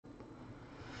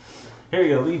Here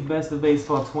you go, Leaf Best of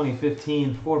Baseball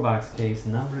 2015 4-box case,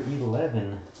 number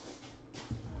 11.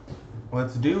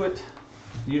 Let's do it.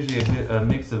 Usually a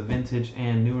mix of vintage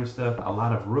and newer stuff. A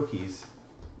lot of rookies.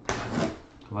 A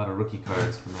lot of rookie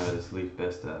cards from out of this Leaf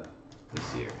Best of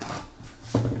this year.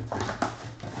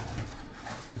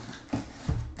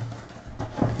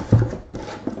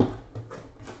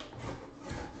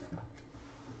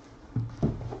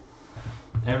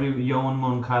 Every Yoan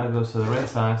Moncada goes to the Red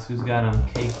Sox. Who's got him?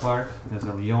 K. Clark. There's a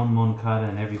Yoan Moncada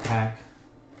in every pack.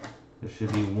 There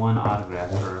should be one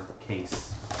autograph per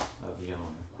case of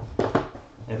Yoan.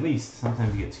 At least.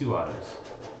 Sometimes you get 2 autos.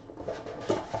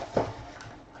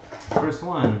 First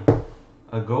one,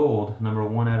 a gold, number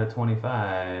 1 out of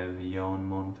 25, Yoan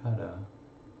Moncada.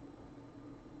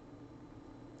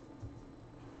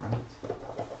 Right.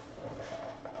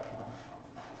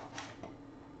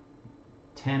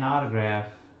 10 autograph.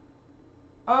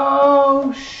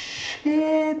 Oh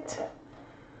shit!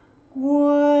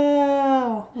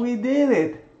 Wow, we did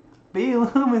it. B.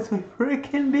 Loomis, we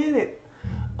freaking did it.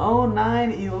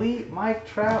 09 Elite Mike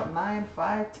Trout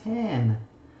 9/5/10.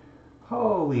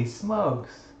 Holy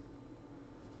smokes.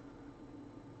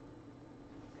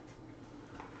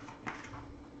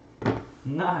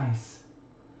 Nice.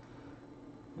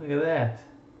 Look at that.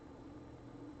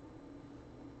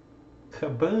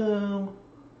 Kaboom.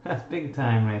 That's big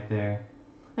time right there.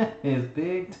 That is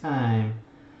big time.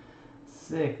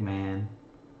 Sick, man.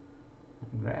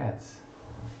 Congrats.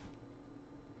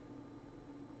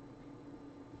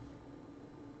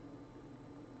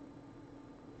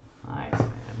 Nice,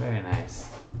 man. Very nice.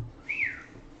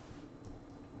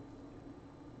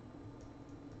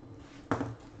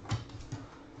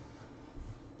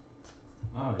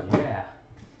 Oh, yeah.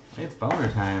 It's boner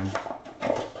time.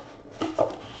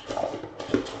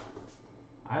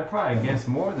 I'd probably guess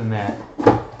more than that.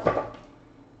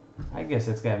 I guess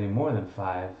it's got to be more than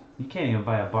 5. You can't even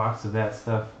buy a box of that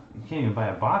stuff. You can't even buy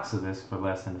a box of this for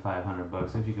less than 500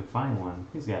 bucks if you could find one.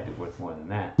 He's got to be worth more than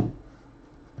that.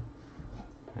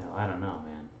 Hell, I don't know,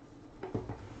 man.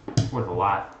 It's worth a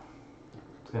lot.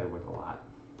 It's got to be worth a lot.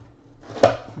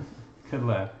 Good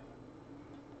luck.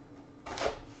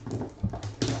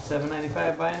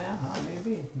 $7.95 by now? Oh,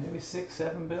 maybe 6,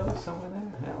 7 bills somewhere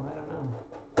there. Hell, I don't know.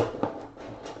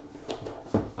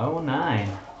 09.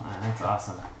 Oh, that's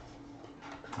awesome.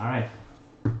 All right,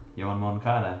 Yoan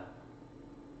Moncada.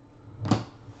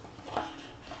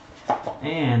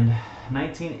 And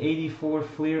 1984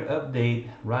 Fleer update,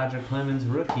 Roger Clemens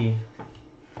rookie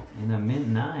in a mint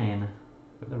 9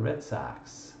 for the Red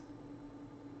Sox.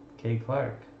 K.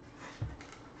 Clark.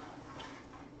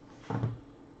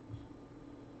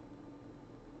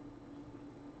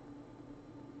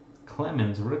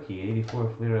 Clemens rookie, 84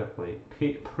 Fleer update.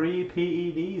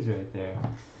 Pre-PEDs right there.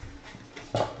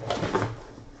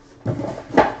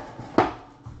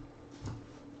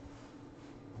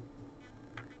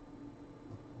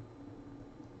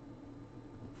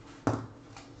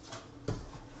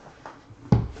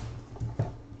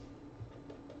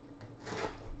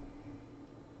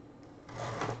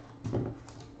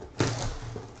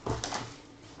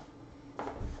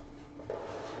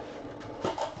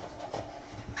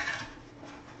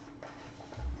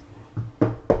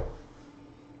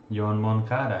 Yoan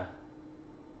Moncada.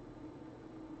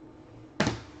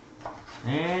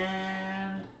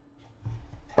 And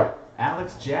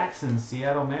Alex Jackson,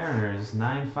 Seattle Mariners,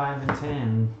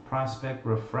 9/5/10, Prospect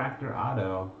Refractor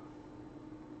Auto.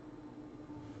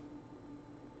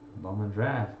 Bowman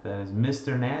Draft. That is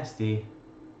Mr. Nasty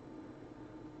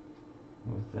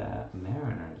with that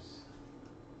Mariners.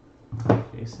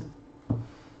 Jason.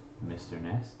 Mr.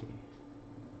 Nasty.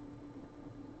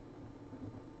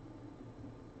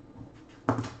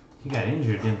 He got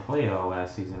injured, didn't play all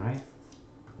last season, right?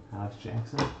 Alex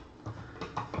Jackson.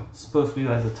 Supposed to be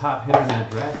like the top hitter in that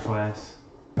draft class.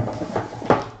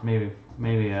 Maybe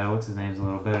what's his name's a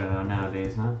little better though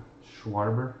nowadays, huh?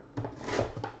 Schwarber.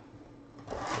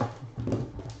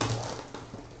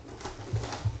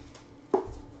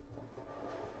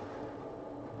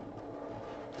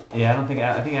 Yeah, I think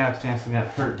Alex Jackson got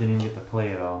hurt, didn't even get to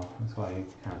play at all. That's why he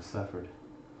kind of suffered.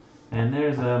 And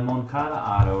there's a Moncada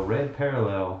auto, red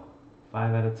parallel,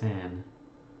 5/10.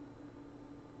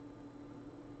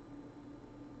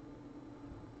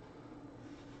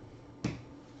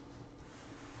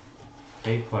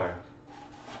 K. Clark.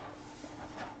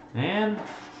 And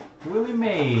Willie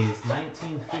Mays,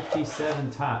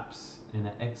 1957 Topps in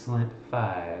an excellent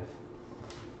 5.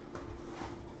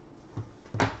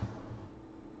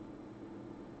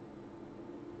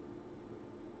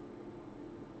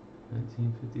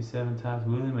 '57 Topps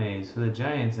Willie Mays for the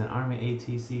Giants and Army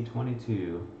ATC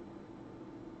 22.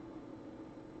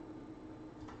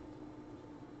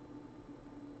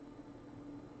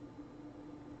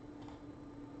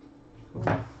 Cool.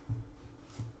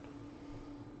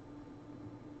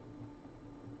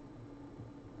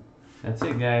 That's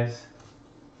it, guys.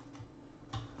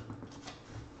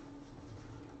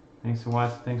 Thanks for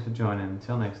watching. Thanks for joining.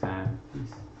 Until next time.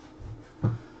 Peace.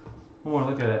 One more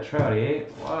look at that Trouty, eh?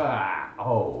 Wow.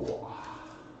 Oh.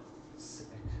 Sick.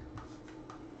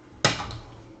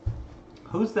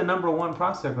 Who's the #1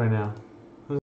 prospect right now?